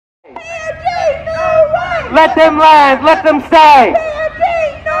Let them land, let them stay.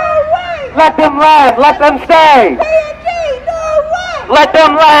 Let them land, let them stay. Let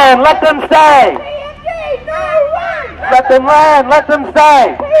them land, let them stay. Let them land, let them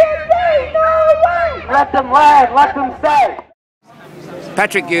stay. Let them land, let them stay.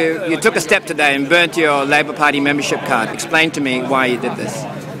 Patrick, you took a step today and burnt your Labor Party membership card. Explain to me why you did this.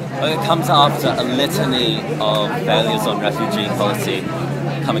 Well, it comes after a litany of failures on refugee policy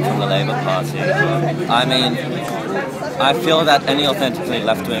coming from the Labour Party. I mean, I feel that any authentically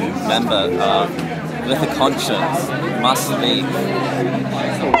left-wing member with a conscience must leave.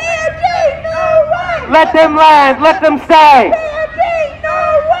 Let them land, let them stay.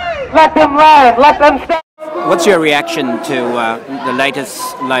 Let them land, let them stay. What's your reaction to the latest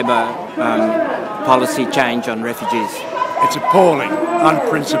Labor policy change on refugees? It's appalling,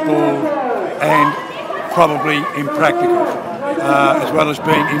 unprincipled and probably impractical, as well as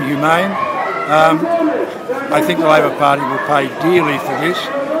being inhumane. I think the Labor Party will pay dearly for this,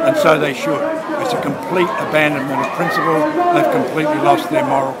 and so they should. It's a complete abandonment of principle. They've completely lost their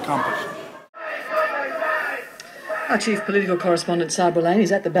moral compass. Our chief political correspondent, Sabra Lane, is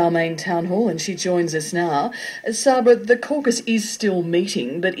at the Balmain Town Hall and she joins us now. Sabra, the caucus is still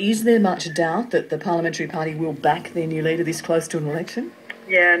meeting, but is there much doubt that the Parliamentary Party will back their new leader this close to an election?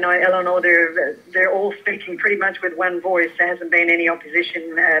 Yeah, no, Eleanor, they're all speaking pretty much with one voice. There hasn't been any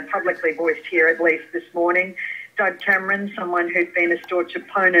opposition publicly voiced here, at least this morning. Doug Cameron, someone who'd been a staunch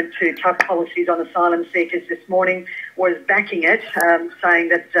opponent to tough policies on asylum seekers this morning, was backing it, saying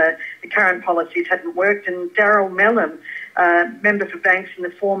that the current policies hadn't worked. And Daryl Mellon, member for Banks and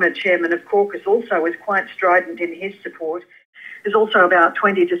the former chairman of caucus, also was quite strident in his support. There's also about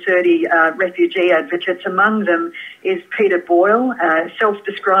 20 to 30 refugee advocates. Among them is Peter Boyle, a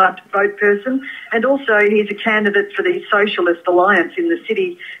self-described vote person, and also he's a candidate for the Socialist Alliance in the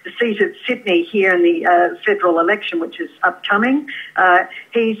seat of Sydney here in the federal election, which is upcoming.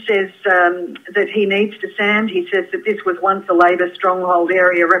 He says that he needs to stand. He says that this was once a Labor stronghold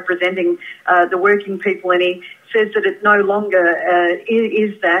area representing the working people, and he says that it no longer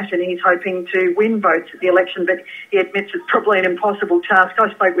is that, and he's hoping to win votes at the election, but he admits it's probably an impossible task.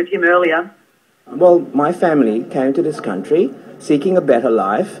 I spoke with him earlier. Well, my family came to this country seeking a better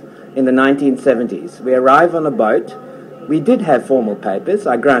life in the 1970s. We arrived on a boat. We did have formal papers,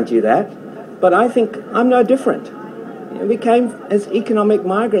 I grant you that, but I think I'm no different. We came as economic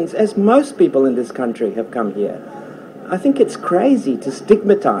migrants, as most people in this country have come here. I think it's crazy to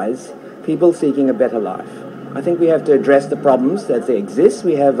stigmatize people seeking a better life. I think we have to address the problems that they exist.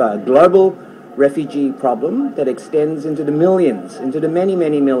 We have a global refugee problem that extends into the millions, into the many,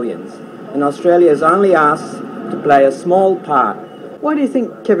 many millions. And Australia is only asked to play a small part. Why do you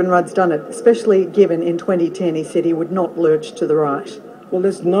think Kevin Rudd's done it, especially given in 2010 he said he would not lurch to the right? Well,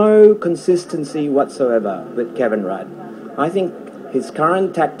 there's no consistency whatsoever with Kevin Rudd. I think his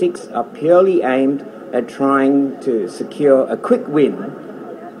current tactics are purely aimed at trying to secure a quick win,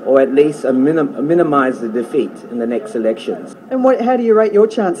 or at least minimise the defeat in the next elections. And how do you rate your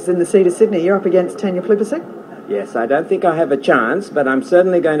chances in the seat of Sydney? You're up against Tanya Plibersek? Yes, I don't think I have a chance, but I'm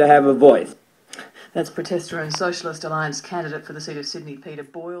certainly going to have a voice. That's protester and Socialist Alliance candidate for the seat of Sydney, Peter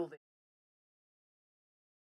Boyle.